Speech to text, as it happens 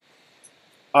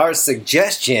Our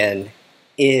suggestion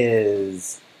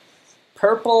is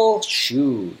purple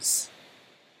shoes.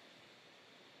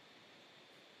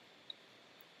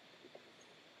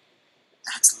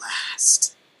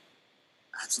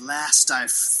 At last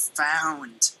I've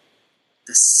found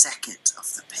the second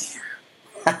of the pair.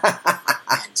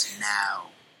 And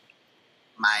now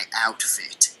my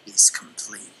outfit is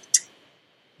complete.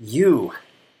 You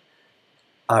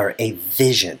are a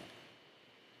vision.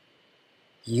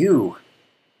 You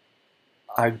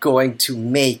are going to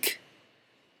make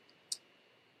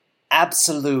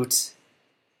absolute,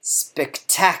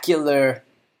 spectacular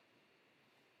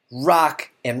rock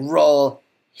and roll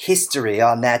history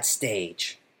on that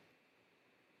stage.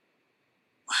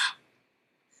 Wow.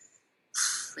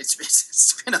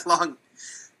 It's been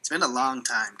a long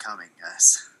time coming,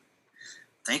 guys.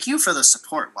 Thank you for the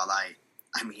support while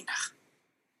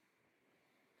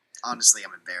honestly,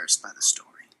 I'm embarrassed by the story.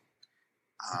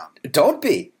 Don't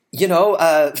be.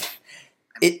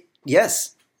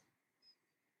 Yes.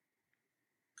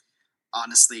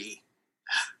 Honestly,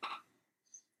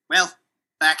 well,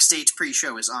 backstage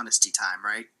pre-show is honesty time,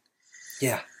 right?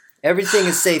 Yeah. Everything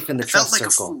is safe in the trust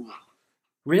circle. circle. I felt like a fool.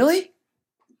 Really?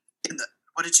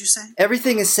 What did you say?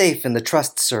 Everything is safe in the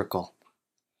trust circle.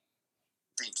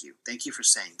 Thank you. Thank you for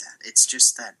saying that. It's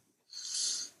just that,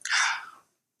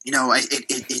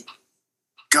 it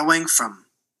going from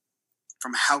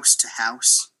house to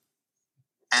house,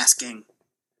 asking,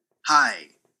 "Hi,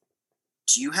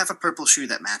 do you have a purple shoe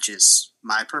that matches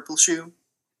my purple shoe?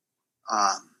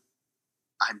 I'm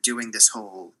doing this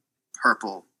whole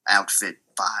purple outfit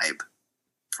vibe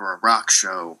for a rock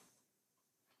show.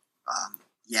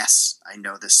 Yes, I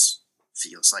know this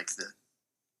feels like the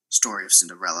story of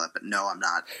Cinderella, but no, I'm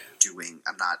not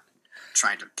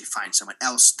trying to find someone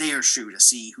else their shoe to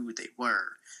see who they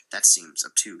were. That seems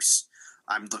obtuse.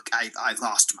 I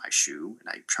lost my shoe and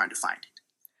I'm trying to find it.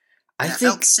 I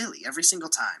felt silly every single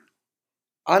time.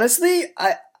 Honestly,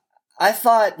 I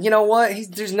thought, you know what?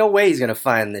 There's no way he's going to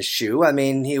find this shoe. I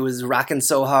mean, he was rocking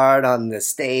so hard on the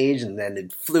stage, and then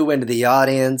it flew into the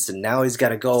audience, and now he's got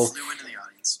to go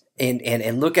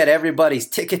and look at everybody's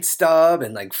ticket stub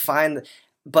and like find.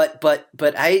 But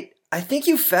I think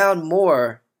you found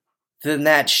more than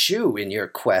that shoe in your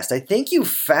quest. I think you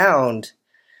found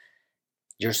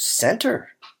your center.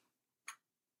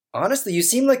 Honestly, you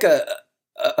seem like a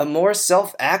more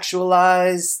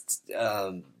self-actualized.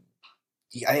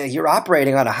 You're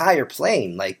operating on a higher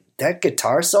plane. Like that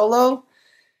guitar solo,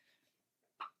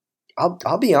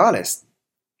 I'll be honest.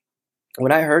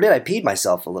 When I heard it, I peed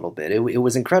myself a little bit. It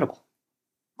was incredible.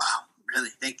 Wow,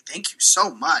 really? Thank you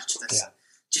so much.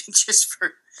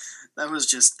 That was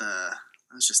just the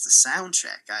sound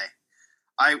check.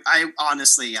 I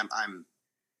honestly, I'm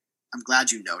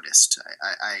glad you noticed.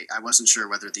 I wasn't sure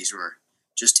whether these were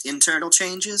just internal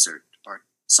changes or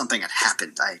something had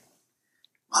happened.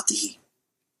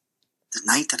 The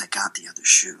night that I got the other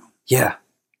shoe. Yeah.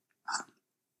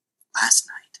 Last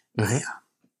night, mm-hmm.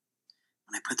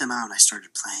 When I put them on, I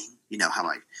started playing. You know how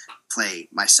I play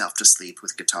myself to sleep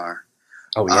with guitar.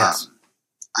 Oh yes.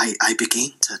 I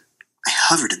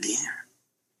hovered in the air.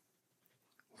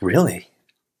 Really?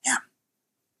 Yeah.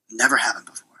 Never happened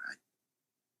before.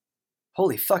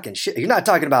 Holy fucking shit! You're not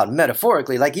talking about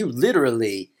metaphorically. Like you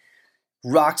literally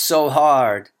rocked so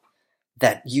hard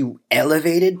that you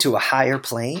elevated to a higher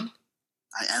plane.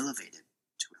 I elevated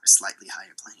to a slightly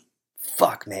higher plane.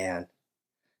 Fuck, man.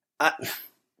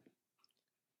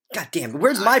 God damn it.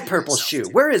 Where's my purple shoe?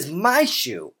 Where is my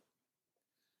shoe?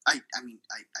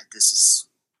 This is...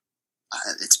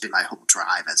 it's been my whole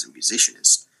drive as a musician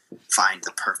is find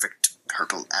the perfect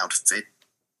purple outfit,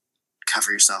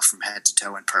 cover yourself from head to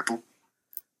toe in purple,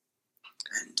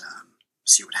 and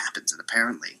see what happens. And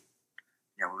apparently,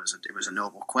 it was a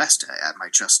noble quest at my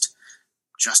just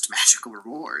magical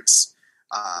rewards.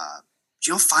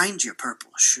 You'll find your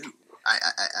purple shoe.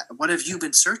 What have you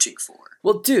been searching for?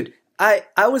 Well, dude, I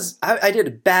did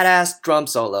a badass drum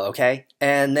solo, okay?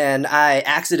 And then I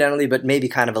accidentally, but maybe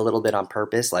kind of a little bit on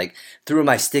purpose, like threw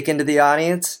my stick into the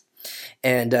audience.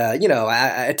 And,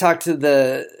 I talked to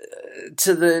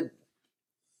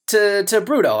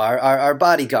Bruto, our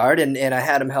bodyguard, and I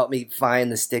had him help me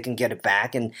find the stick and get it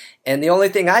back. And the only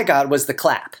thing I got was the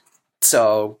clap.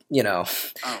 So,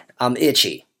 I'm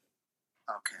itchy.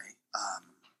 Okay.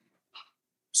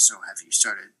 So have you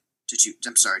started... Did you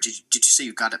say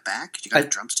you got it back? You got the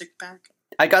drumstick back?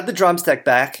 I got the drumstick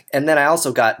back, and then I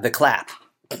also got the clap,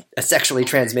 a sexually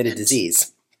transmitted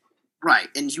disease. Right,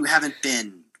 and you haven't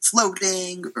been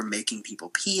floating or making people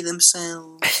pee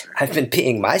themselves? I've been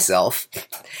peeing myself.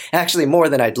 Actually, more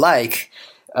than I'd like.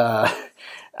 I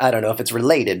don't know if it's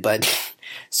related, but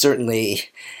certainly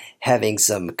having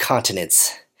some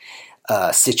continence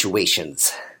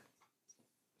situations.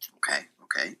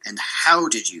 Okay. And how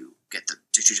did you get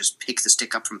did you just pick the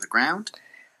stick up from the ground?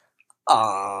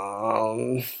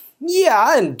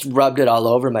 Yeah, and rubbed it all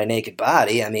over my naked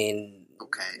body. I mean,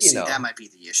 Okay, you see, know. that might be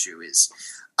the issue is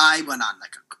I went on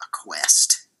like a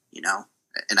quest,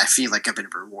 and I feel like I've been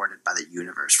rewarded by the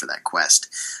universe for that quest.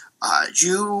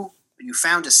 You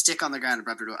found a stick on the ground and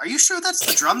rubbed it over. Are you sure that's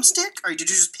the drumstick? Or did you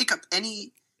just pick up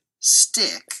any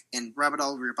stick and rub it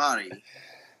all over your body?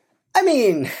 I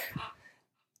mean,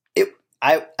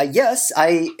 yes,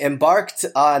 I embarked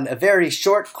on a very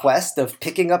short quest of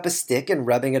picking up a stick and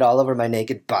rubbing it all over my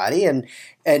naked body,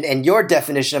 and your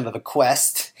definition of a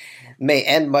quest may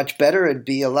end much better and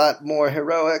be a lot more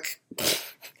heroic.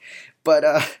 But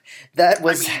that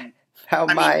was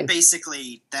mine.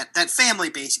 Basically, that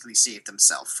family basically saved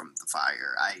themselves from the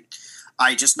fire.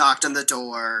 I just knocked on the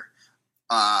door,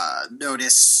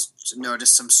 noticed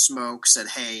some smoke, said,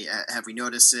 "Hey, have we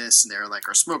noticed this?" And they were like,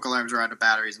 "Our smoke alarms are out of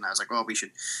batteries." And I was like, "Well, we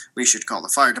should call the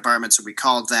fire department." So we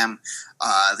called them.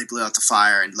 They blew out the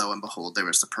fire, and lo and behold, there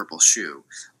was the purple shoe.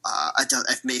 I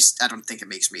don't think it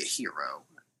makes me a hero.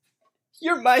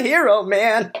 You're my hero,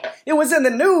 man. It was in the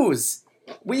news.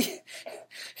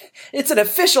 It's an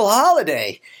official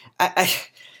holiday.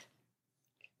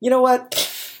 You know what?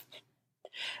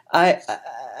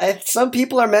 Some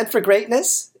people are meant for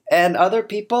greatness, and other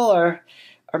people are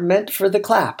meant for the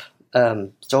clap.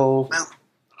 Well,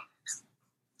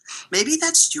 maybe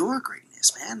that's your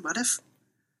greatness, man. What if,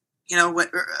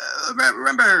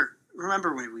 remember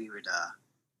when we would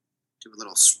do a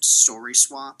little story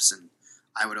swaps, and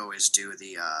I would always do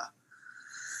the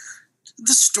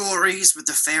stories with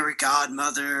the fairy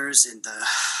godmothers and the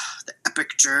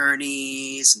epic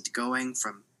journeys and going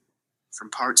from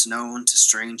parts known to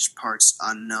strange parts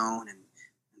unknown, and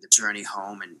the journey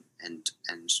home, and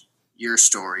your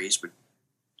stories would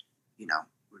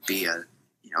be a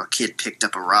kid picked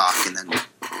up a rock and then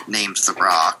named the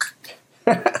rock.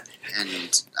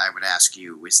 And I would ask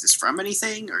you, is this from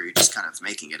anything, or are you just kind of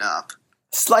making it up?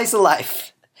 Slice of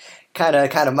life. Kind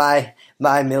of my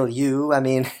milieu. I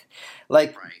mean,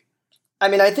 right. I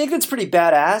mean, I think it's pretty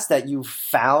badass that you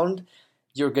found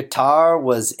your guitar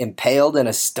was impaled in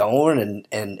a stone,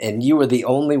 and you were the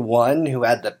only one who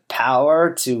had the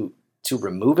power to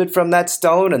remove it from that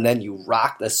stone, and then you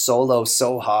rocked the solo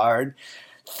so hard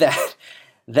that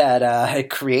it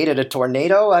created a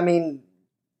tornado. I mean,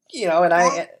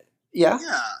 I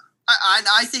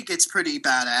think it's pretty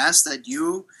badass that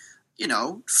you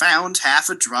found half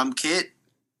a drum kit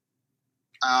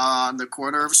on the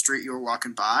corner of a street you were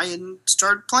walking by and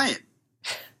started playing.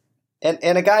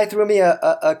 And a guy threw me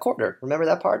a quarter. Remember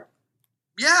that part?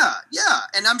 Yeah.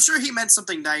 And I'm sure he meant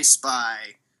something nice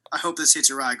by, "I hope this hits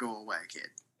your eye, go away, kid."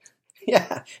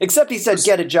 Yeah, except he said,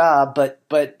 "Get a job," but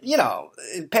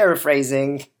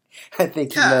paraphrasing, I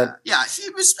think he meant... Yeah, he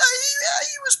was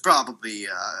probably,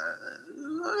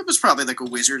 it was probably like a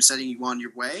wizard sending you on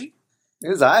your way.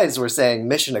 His eyes were saying,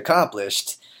 "Mission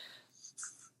accomplished."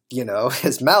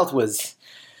 His mouth was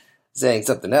saying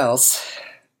something else.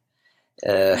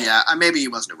 Maybe he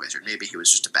wasn't a wizard. Maybe he was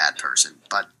just a bad person.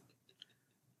 But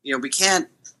we can't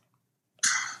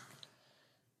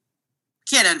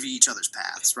envy each other's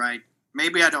paths, right?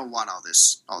 Maybe I don't want all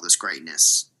this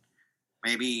greatness.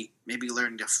 Maybe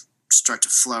learning to start to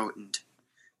float and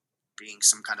being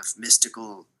some kind of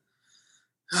mystical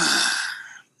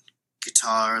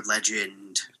guitar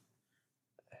legend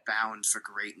bound for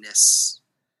greatness.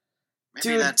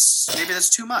 Maybe that's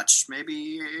too much.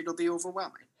 Maybe it'll be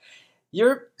overwhelming.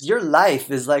 Your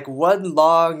life is like one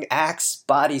long Axe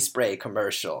body spray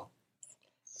commercial.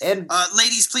 And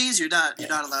ladies, please, you're not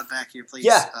allowed back here, please.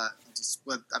 Yeah.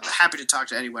 I'm happy to talk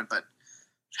to anyone, but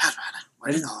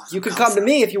you could come to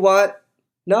me if you want.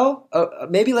 No,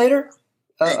 maybe later.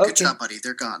 Hey, okay. Good job, buddy.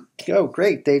 They're gone. Oh,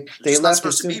 great. They left not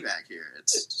supposed us to be back here.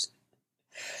 It's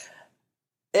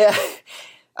yeah.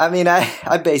 I mean,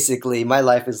 I basically, my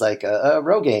life is like a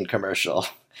Rogaine commercial.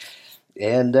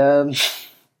 And can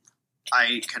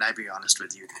I be honest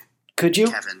with you? Could you,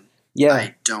 Kevin? Yeah.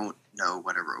 I don't know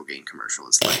what a Rogaine commercial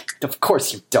is like. Of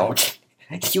course you don't.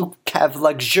 You have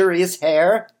luxurious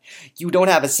hair. You don't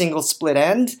have a single split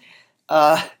end.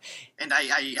 And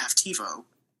I have TiVo.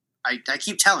 I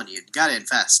keep telling you, gotta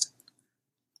invest.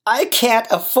 I can't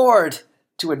afford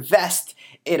to invest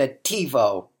in a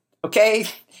TiVo. Okay?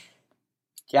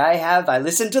 Yeah, I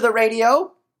listen to the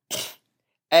radio,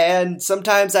 and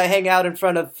sometimes I hang out in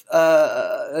front of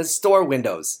store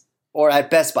windows or at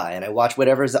Best Buy, and I watch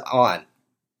whatever's on.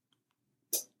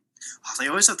 Oh, they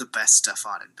always have the best stuff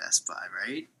on in Best Buy,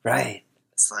 right? Right.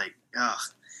 It's like Ugh.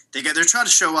 They're trying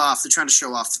to show off. They're trying to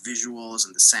show off the visuals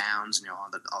and the sounds, and all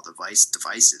the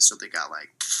devices. So they got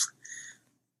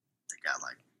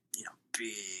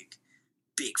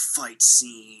big fight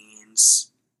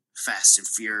scenes, Fast and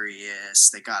Furious.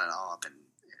 They got it all up in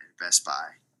Best Buy.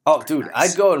 Oh, dude,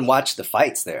 nice. I'd go and watch the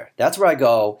fights there. That's where I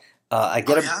go. I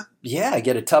get I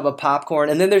get a tub of popcorn,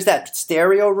 and then there's that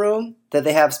stereo room that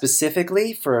they have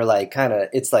specifically for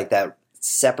it's like that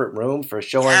separate room for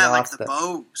showing off like the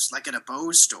Bose, like at a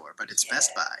Bose store, but it's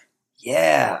Best Buy.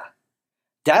 Yeah,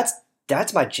 that's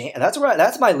my jam.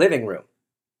 That's my living room.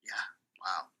 Yeah,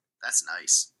 wow, that's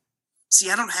nice. See,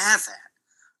 I don't have that.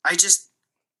 I just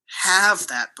have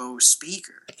that Bose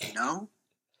speaker, you know?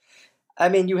 I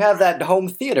mean, you have that home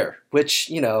theater, which,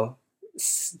 and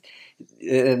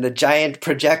the giant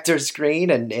projector screen,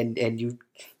 and you,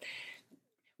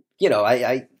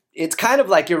 it's kind of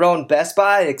like your own Best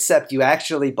Buy, except you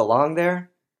actually belong there.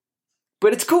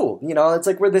 But it's cool, it's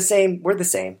like we're the same,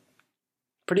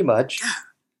 pretty much.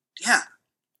 Yeah.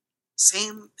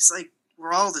 Same, it's like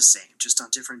we're all the same, just on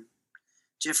different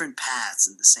paths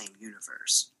in the same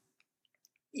universe.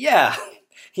 Yeah,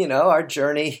 our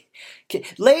journey.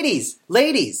 Ladies,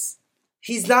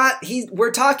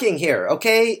 we're talking here,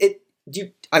 okay?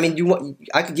 I could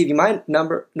give you my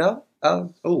number. No?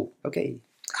 Okay.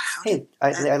 Hey,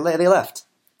 they left.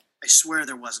 I swear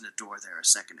there wasn't a door there a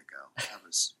second ago. That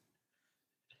was...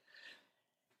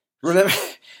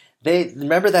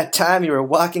 Remember that time you were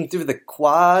walking through the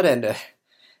quad and a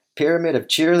pyramid of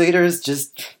cheerleaders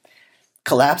just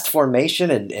collapsed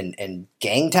formation and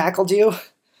gang tackled you?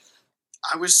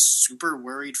 I was super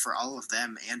worried for all of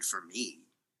them and for me.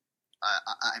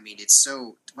 I mean,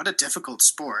 what a difficult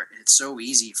sport. It's so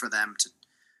easy for them to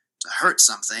hurt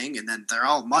something, and then they're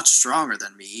all much stronger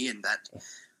than me. And that,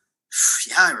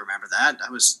 yeah, I remember that.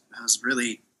 That was a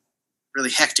really, really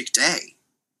hectic day.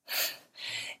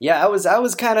 Yeah, I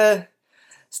was kind of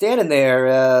standing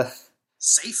there.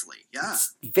 Safely, yeah.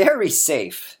 Very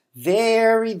safe.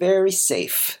 Very, very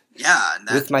safe. Yeah.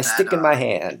 With my stick in my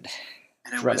hand.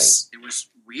 And it was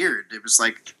weird. It was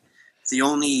like the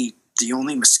only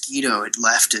mosquito it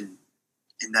left in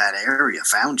that area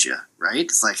found you, right?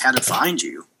 It's like, how to find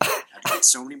you? How to get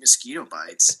so many mosquito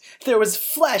bites? There was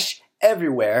flesh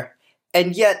everywhere,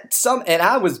 and yet and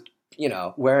I was,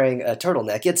 wearing a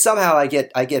turtleneck. Yet somehow I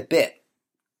get bit,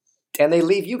 and they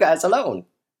leave you guys alone.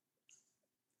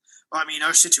 Well, I mean,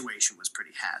 our situation was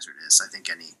pretty hazardous. I think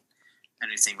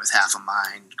anything with half a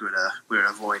mind would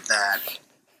avoid that.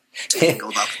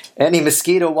 Tangled up. Any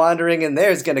mosquito wandering in there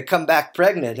is going to come back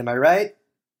pregnant. Am I right?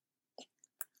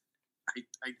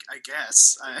 I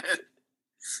guess.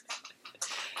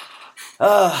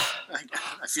 I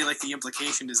feel like the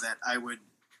implication is that I would.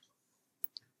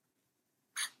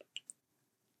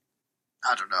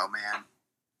 I don't know, man.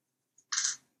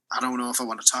 I don't know if I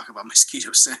want to talk about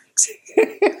mosquito sex.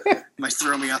 Might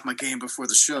throw me off my game before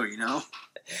the show,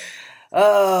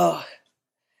 Oh.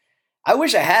 I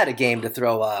wish I had a game to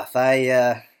throw off.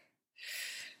 But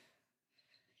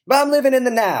I'm living in the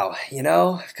now,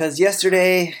 because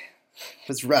yesterday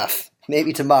was rough.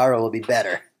 Maybe tomorrow will be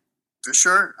better. For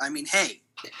sure. I mean, hey.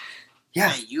 Yeah.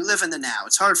 Hey, you live in the now.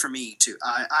 It's hard for me to.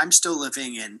 I'm still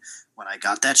living in when I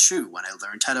got that shoe, when I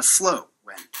learned how to float,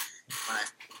 when I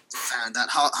found that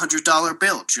 $100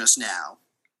 bill just now.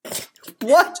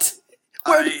 What?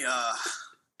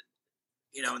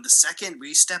 In the second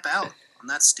we step out on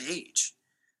that stage,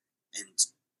 and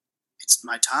it's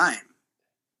my time,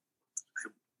 I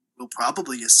will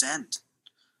probably ascend,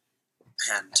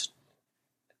 and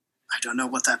I don't know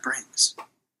what that brings.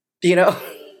 A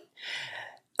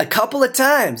couple of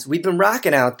times we've been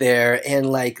rocking out there, and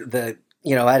at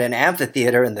an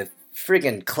amphitheater, and the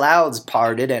friggin' clouds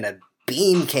parted, and a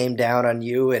beam came down on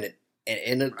you, and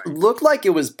it looked like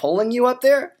it was pulling you up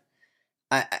there.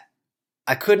 I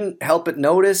couldn't help but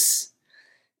notice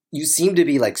you seem to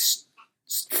be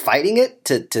fighting it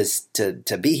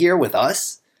to be here with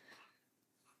us.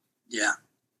 Yeah,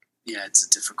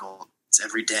 it's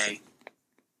every day.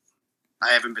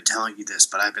 I haven't been telling you this,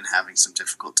 but I've been having some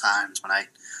difficult times when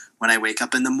I wake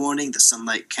up in the morning. The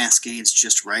sunlight cascades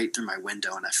just right through my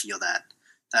window, and I feel that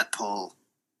pull.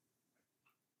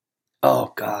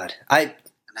 Oh God, I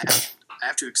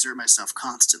have to exert myself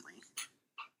constantly.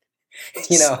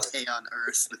 Stay on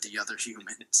Earth with the other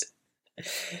humans.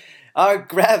 Our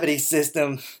gravity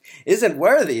system isn't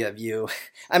worthy of you.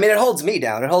 I mean, it holds me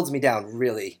down. It holds me down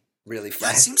really, really fast.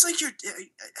 Yeah, it seems like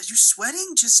are you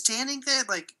sweating just standing there?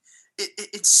 Like,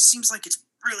 it just seems like it's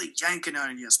really yanking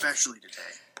on you, especially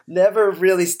today. Never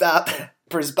really stop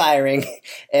perspiring.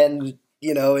 And,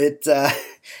 it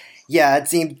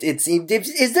seemed,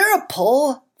 is there a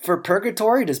pull for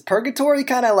purgatory? Does purgatory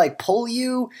kind of like pull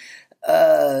you?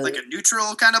 Like a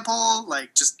neutral kind of pull,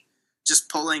 like just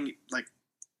pulling like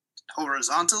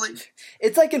horizontally.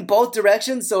 It's like in both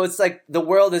directions, so it's like the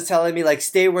world is telling me like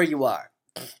stay where you are.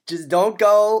 Just don't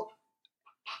go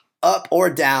up or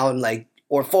down, like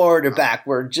or forward or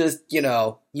backward. Just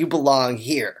you belong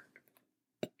here.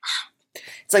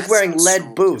 It's like That wearing sounds lead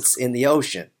so boots in the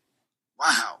ocean.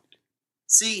 Wow.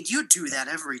 See, you do that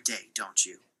every day, don't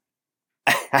you?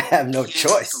 I have no Can't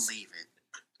choice. believe it.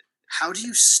 How do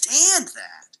you stand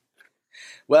that?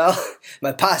 Well,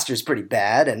 my posture's pretty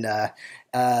bad, and I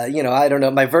don't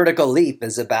know. My vertical leap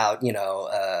is about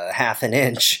half an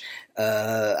inch.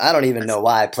 I don't even know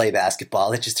why I play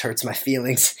basketball. It just hurts my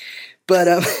feelings.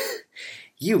 But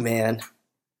you man,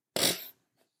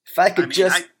 if I could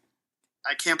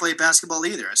I can't play basketball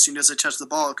either. As soon as I touch the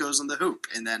ball, it goes in the hoop,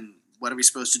 and then what are we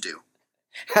supposed to do?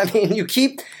 I mean, you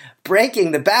keep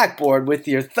breaking the backboard with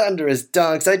your thunderous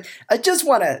dunks. I just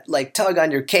want to like tug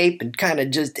on your cape and kind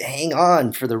of just hang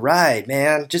on for the ride,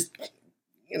 man. Just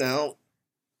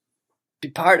be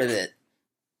part of it.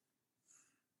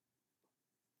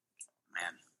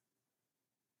 Man,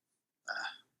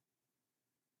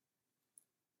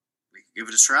 we could give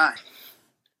it a try.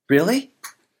 Really?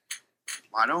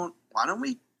 Why don't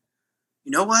we?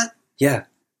 You know what? Yeah.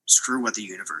 Screw what the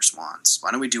universe wants.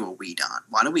 Why don't we do what we done?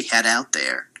 Why don't we head out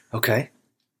there? Okay.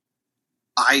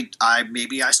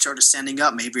 Maybe I start ascending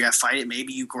up. Maybe I fight it.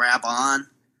 Maybe you grab on.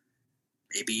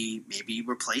 Maybe you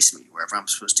replace me wherever I'm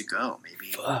supposed to go.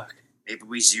 Maybe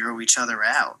we zero each other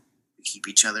out. We keep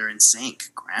each other in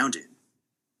sync, grounded.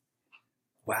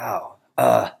 Wow.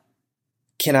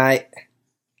 Can I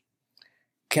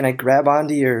grab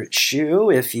onto your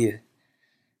shoe if you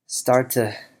start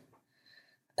to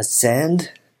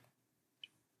ascend?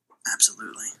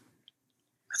 Absolutely.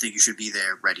 I think you should be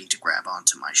there ready to grab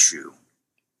onto my shoe.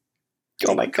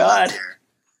 Oh my God. There,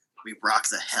 we rock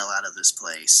the hell out of this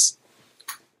place.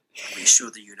 We show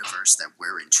the universe that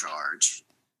we're in charge.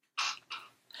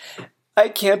 I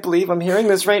can't believe I'm hearing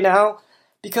this right now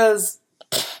because,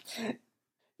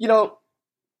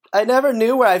 I never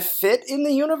knew where I fit in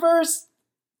the universe.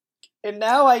 And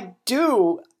now I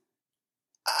do.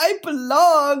 I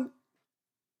belong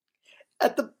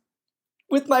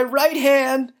with my right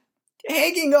hand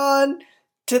hanging on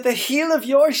to the heel of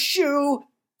your shoe.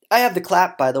 I have the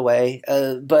clap, by the way,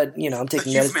 but I'm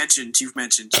taking that. You've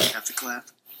mentioned you have the clap.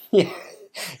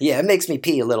 Yeah, it makes me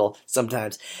pee a little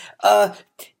sometimes. And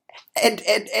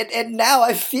now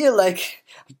I feel like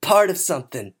I'm part of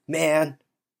something, man.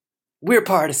 We're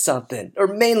part of something, or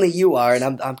mainly you are,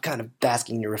 and I'm kind of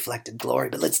basking in your reflected glory.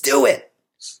 But let's do it.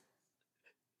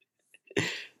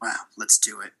 Wow, let's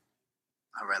do it.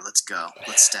 All right, let's go.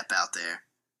 Let's step out there.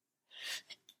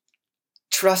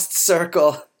 Trust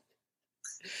circle.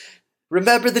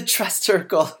 Remember the trust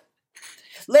circle.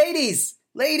 Ladies.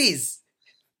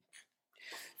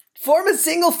 Form a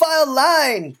single file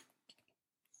line.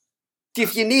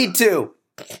 If you need to.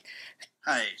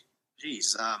 Hi.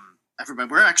 Jeez,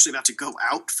 everybody, we're actually about to go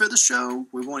out for the show.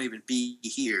 We won't even be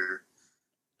here.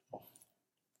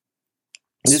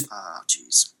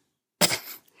 Jeez.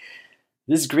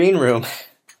 This green room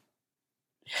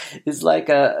is like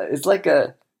a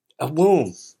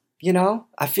womb,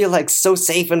 I feel like so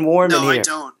safe and warm in here.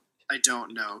 No, I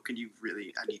don't know. Can you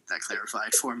really? I need that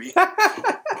clarified for me.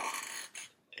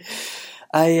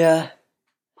 I'm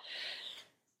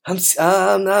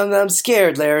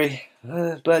scared, Larry.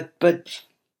 But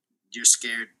you're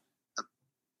scared.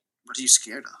 What are you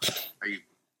scared of? Are you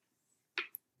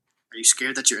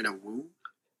scared that you're in a womb?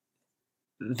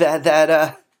 That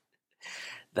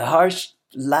the harsh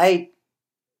light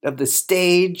of the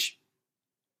stage.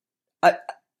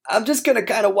 I'm just gonna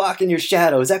kind of walk in your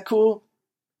shadow. Is that cool?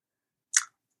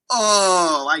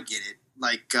 Oh, I get it.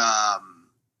 Like,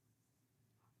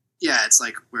 yeah, it's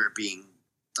like we're being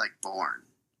like born.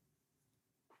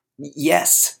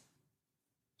 Yes.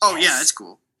 Oh yeah, that's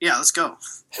cool. Yeah, let's go.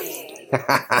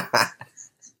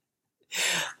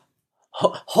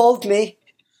 Hold me.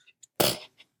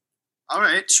 All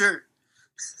right, sure.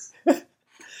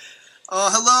 Oh,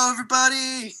 hello,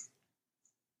 everybody.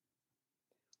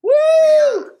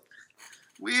 Woo!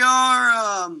 We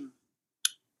are.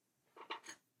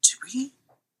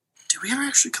 Did we ever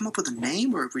actually come up with a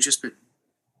name, or have we just been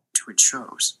doing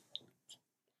shows?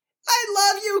 I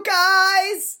love you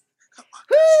guys.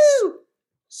 Woo!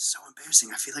 So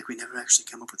embarrassing. I feel like we never actually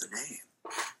come up with a name.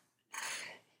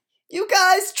 You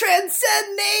guys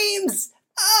transcend names.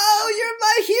 Oh, you're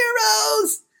my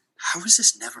heroes. How has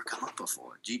this never come up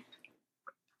before? Should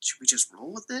we just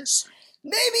roll with this?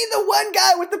 Maybe the one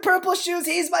guy with the purple shoes,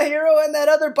 he's my hero, and that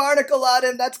other barnacle on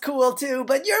him, that's cool too,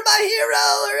 but you're my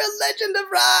hero, or a legend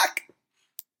of rock.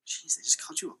 Jeez, they just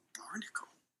called you a barnacle.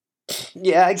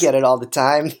 Yeah, I get it all the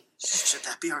time. Should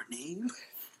that be our name?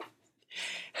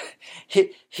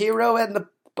 Hero and the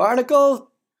barnacle?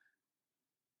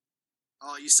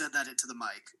 Oh, you said that into the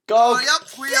mic. Go. Oh, yep,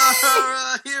 we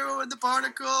are Hero and the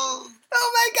Barnacle.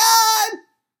 Oh my god!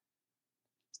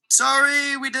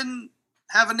 Sorry, we didn't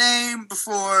have a name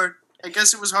before. I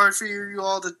guess it was hard for you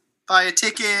all to buy a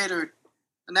ticket or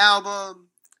an album.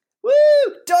 Woo!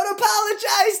 Don't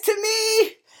apologize to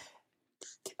me!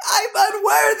 I'm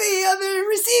unworthy of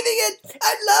receiving it!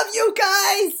 I love you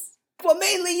guys! Well,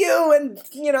 mainly you and,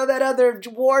 that other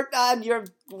wart on your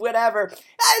whatever.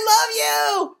 I love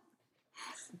you!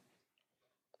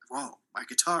 Whoa, my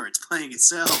guitar, it's playing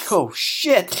itself. Oh,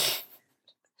 shit!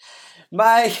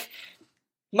 My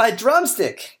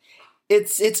drumstick,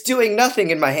 it's doing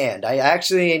nothing in my hand. I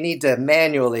actually need to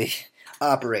manually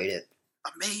operate it.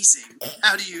 Amazing.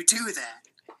 How do you do that?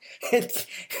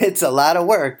 It's a lot of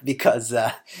work because,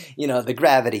 the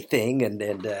gravity thing,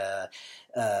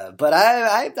 but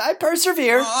I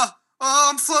persevere. Oh,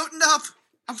 I'm floating up.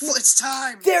 It's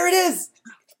time. There it is.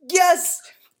 Yes.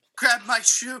 Grab my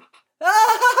shoe.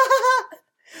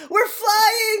 We're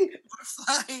flying. We're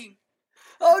flying.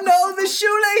 Oh no, the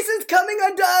shoelace is coming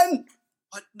undone.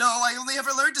 But no, I only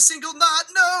ever learned a single knot.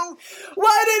 No.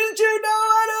 Why didn't you know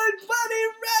how to bunny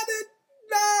rabbit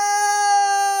knot?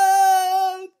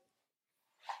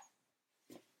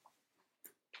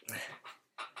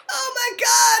 Oh my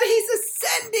god, he's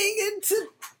ascending into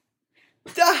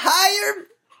the higher...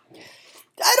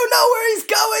 I don't know where he's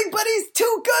going, but he's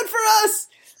too good for us.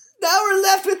 Now we're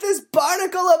left with this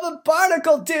barnacle of a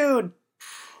barnacle dude.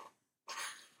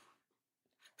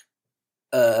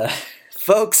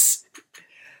 Folks,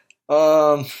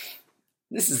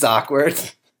 this is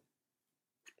awkward.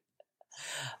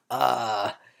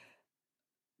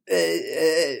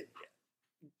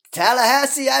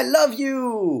 Tallahassee, I love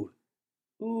you.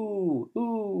 Ooh,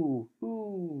 ooh,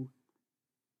 ooh.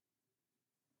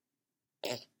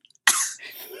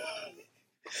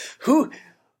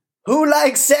 Who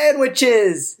likes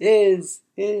sandwiches?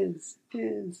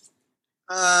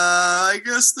 I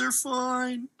guess they're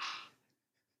fine.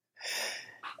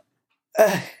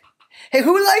 Hey,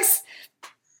 who likes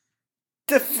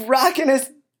the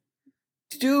rockinest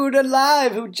dude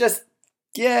alive who just,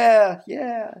 yeah.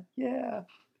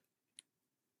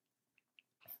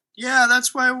 Yeah,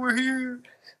 that's why we're here.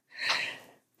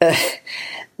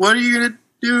 What are you gonna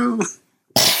do?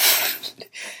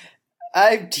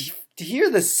 I hear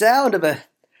the sound of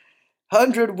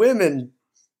 100 women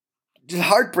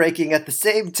heartbreaking at the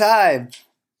same time.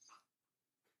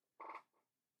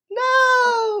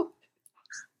 No!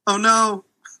 Oh no.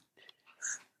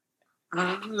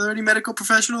 Are there any medical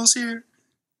professionals here?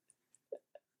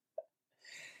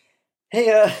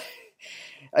 Hey,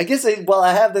 I guess while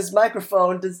I have this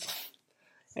microphone, does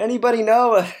anybody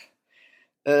know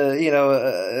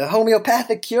a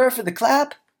homeopathic cure for the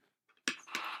clap?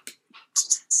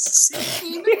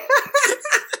 Scene.